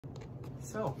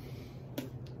So,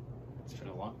 it's been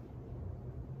a long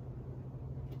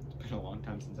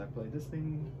time since I played this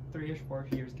thing, 3-ish, 4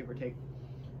 years, give or take.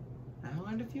 And I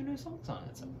learned a few new songs on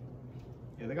it, so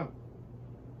here they go.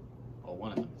 Well,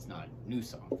 one of them is not a new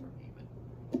song for me, but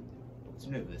it's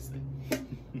new, this thing.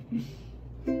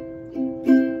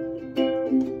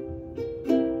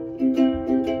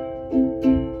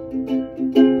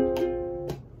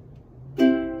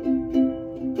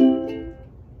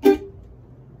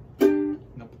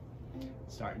 Nope.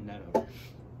 Starting that over.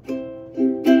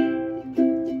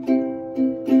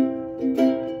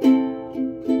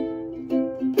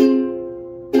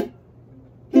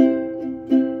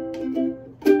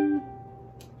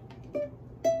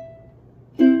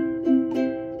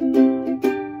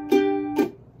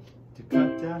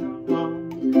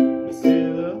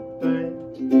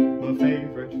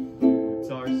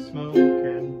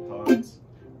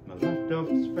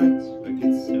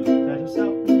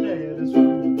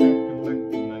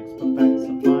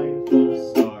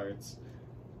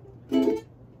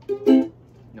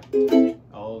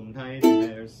 All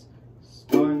nightmares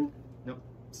start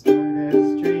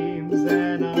as dreams,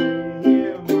 and I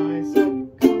hear myself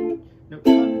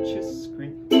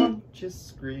conscious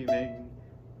screaming.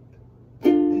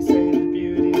 They say the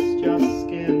beauty's just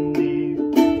skin deep.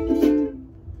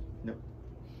 No,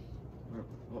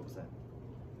 what was that?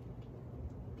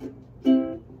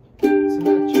 So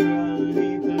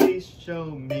naturally, please show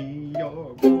me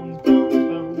your bones, bones,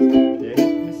 bones. Let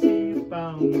me see you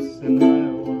bounce, and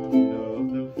I want to know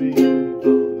the feeling of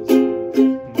the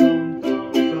sun. Bones,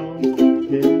 bones, bones.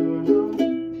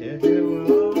 Here we're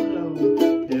all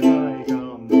alone. If I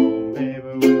come home, baby,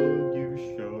 will you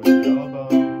show your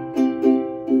bones?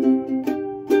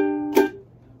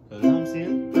 Well, I'm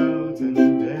seeing clouds and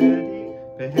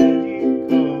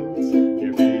petticoats.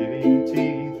 Your baby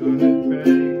teeth would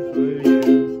pray for you.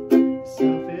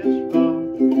 Selfish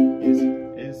heart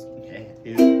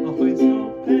is always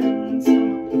open.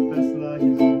 Some of the best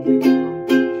lies only want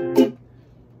the truth.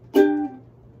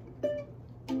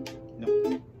 No.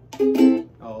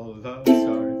 All love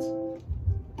starts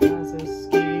as a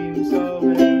scheme, so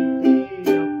wake me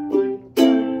up when I'm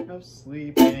tired of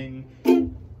sleeping.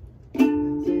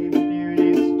 And say the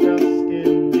beauty's just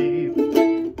skin deep.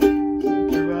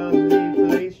 Naturally,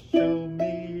 please show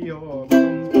me your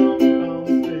bones, bones,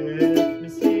 bones. Let me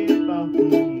see your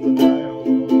bones, and I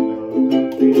won't know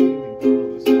the feeling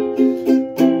goes.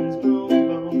 Bones, bones,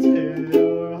 bones. Here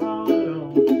we're all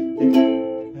alone.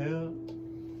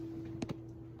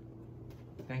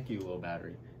 Thank you, low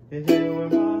battery. Here we're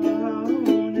all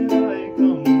alone. If I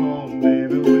come home,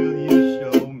 baby, will you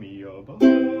show me your bones?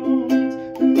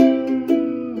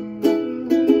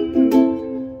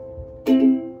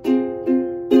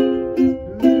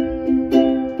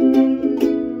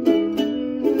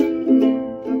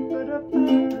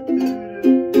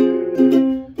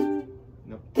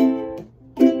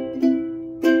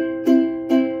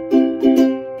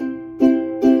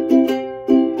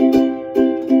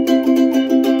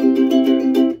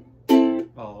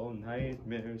 All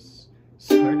nightmares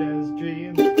start as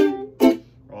dreams.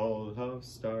 All love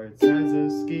starts as a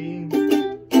scheme.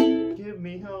 Give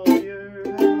me all your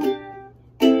help.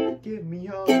 Give me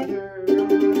all your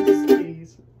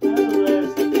honesties.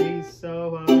 LSD,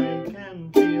 so I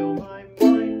can feel my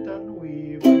mind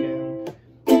unweave again.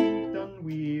 Mind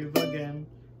unweave again.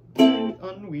 Mind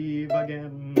unweave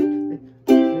again.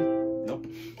 Nope.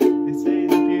 They say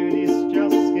the beauty's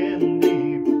just skin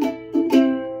deep.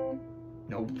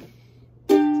 Nope.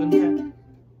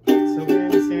 So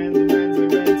when it stands and rends the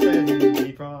red, setting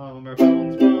me from her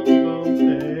bones, bones, bones.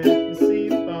 Let me see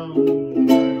your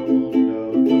bones. I don't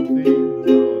know the feeling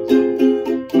goes.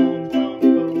 Bones, bones,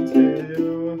 bones. Here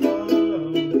we're all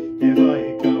alone. If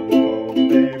I come home,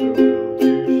 baby, will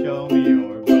you show me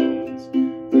your bones?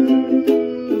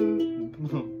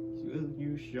 Will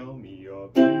you show me your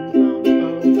bones, bones,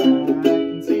 bones? I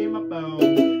can see my bones,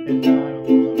 and I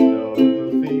don't know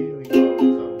the feeling goes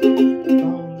on.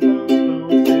 Bones, bones, bones.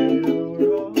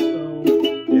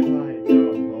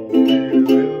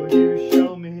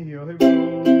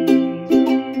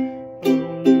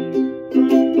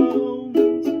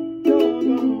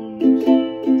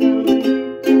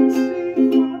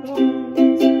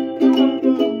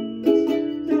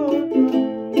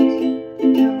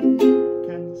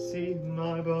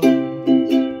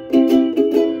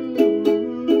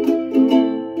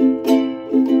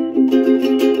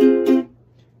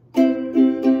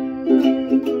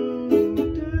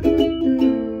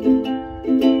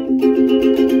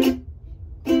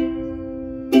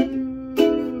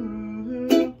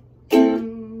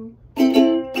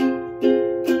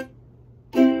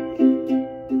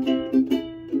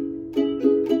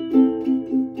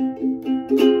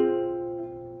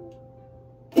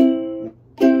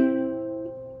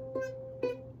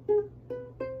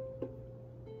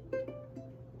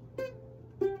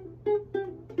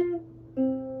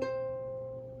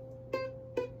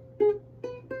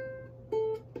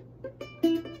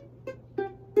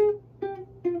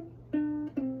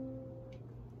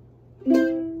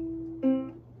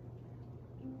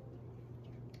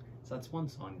 that's one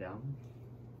song down.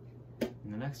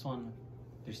 And the next one,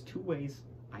 there's two ways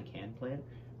I can play it.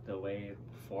 The way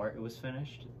before it was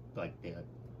finished, like the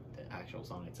actual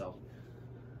song itself.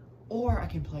 Or I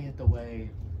can play it the way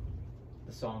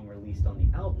the song released on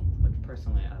the album, which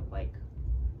personally I like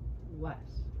less.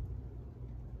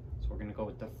 So we're gonna go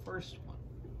with the first one.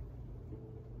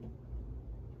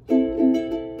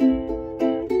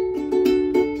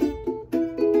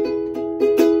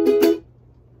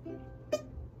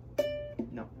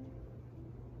 No.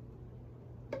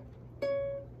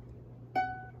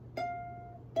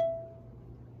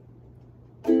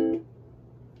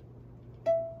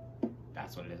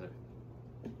 That's what it is.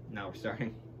 Now we're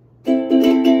starting.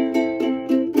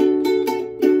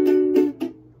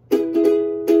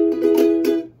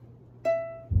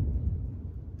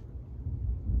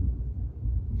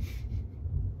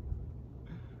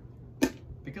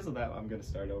 Because of that, I'm gonna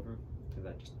start over, because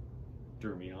that just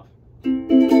threw me off.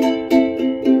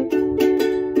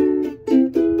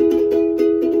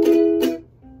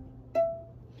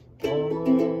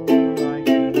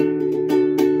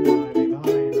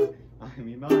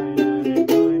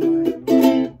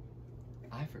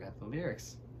 I forgot the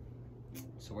lyrics.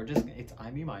 So we're just, it's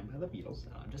I Me Mine by the Beatles,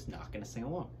 and I'm just not gonna sing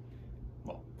along.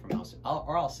 Well, from else,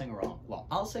 I'll sing along. Well,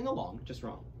 I'll sing along, just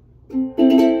wrong.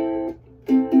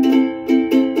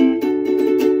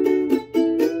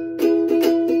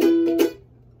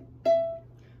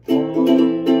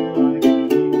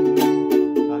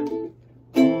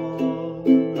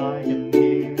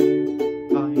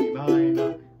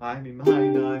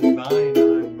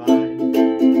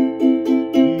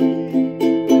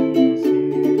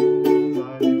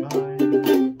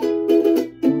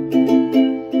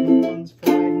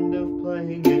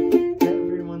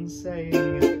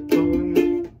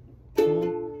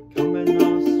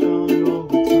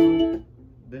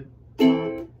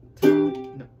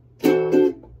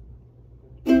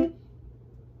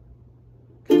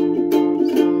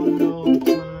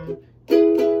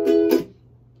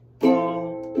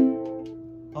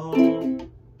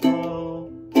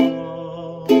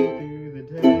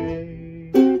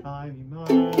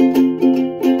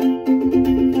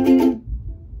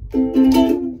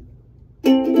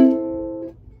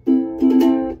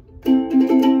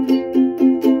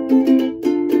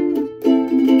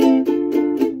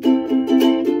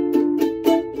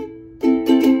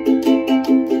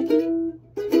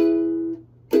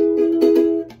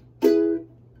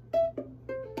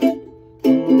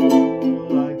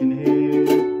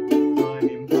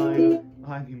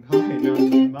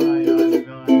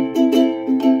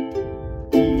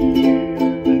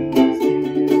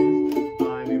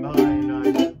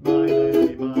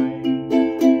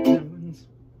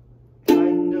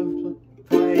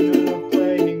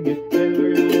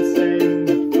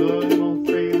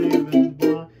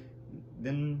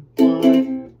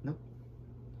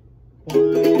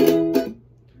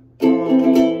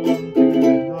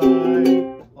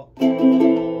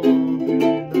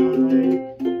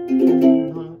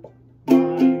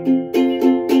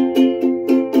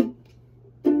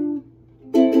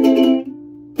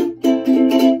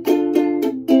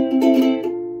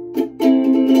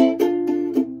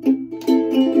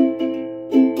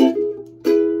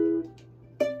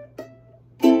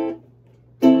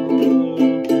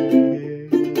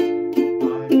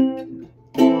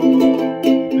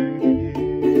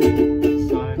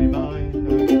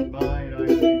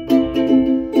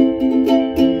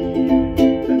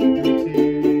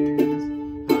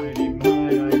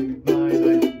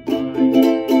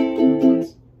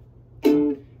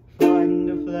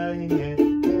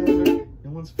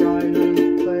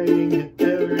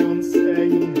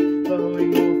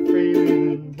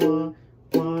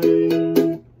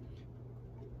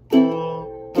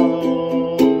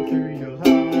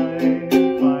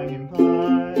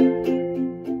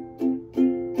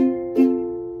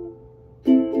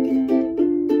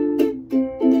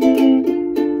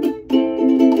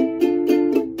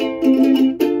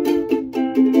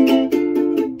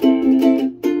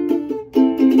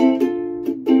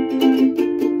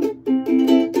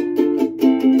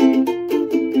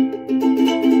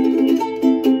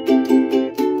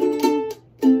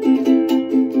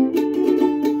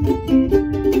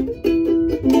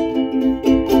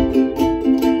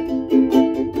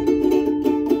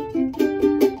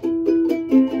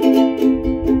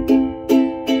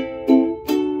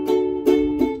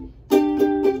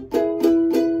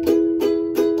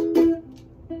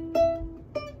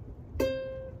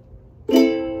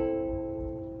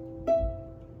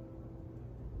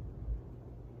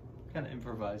 Kind of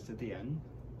improvised at the end,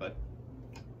 but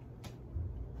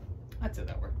I'd say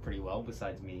that worked pretty well,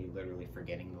 besides me literally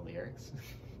forgetting the lyrics.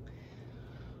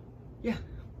 yeah,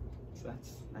 so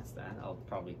that's that. I'll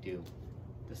probably do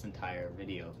this entire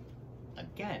video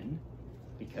again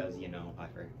because, you know, I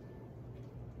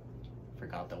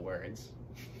forgot the words.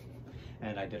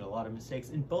 And I did a lot of mistakes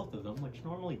in both of them, which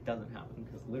normally doesn't happen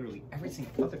because literally every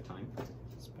single other time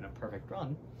it's been a perfect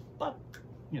run. But,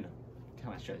 you know,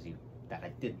 kind of shows you that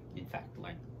I did in fact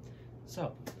learn.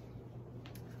 So,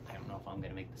 I don't know if I'm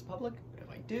gonna make this public, but if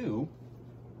I do,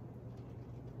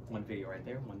 one video right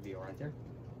there, one video right there,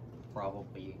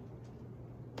 probably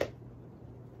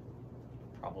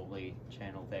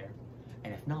channel there.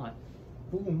 And if not,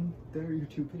 boom, there are your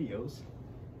 2 videos.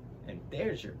 And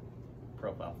there's your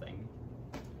profile thing.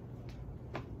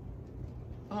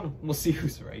 I don't know, we'll see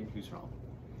who's right and who's wrong.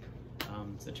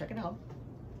 So check it out.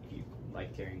 If you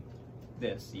like hearing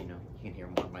this, you know, you can hear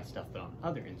more of my stuff, but on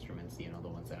other instruments, you know, the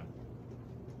ones that I'm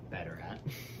better at.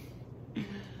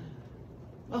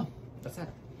 Oh, that's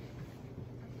that.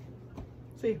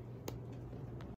 See you.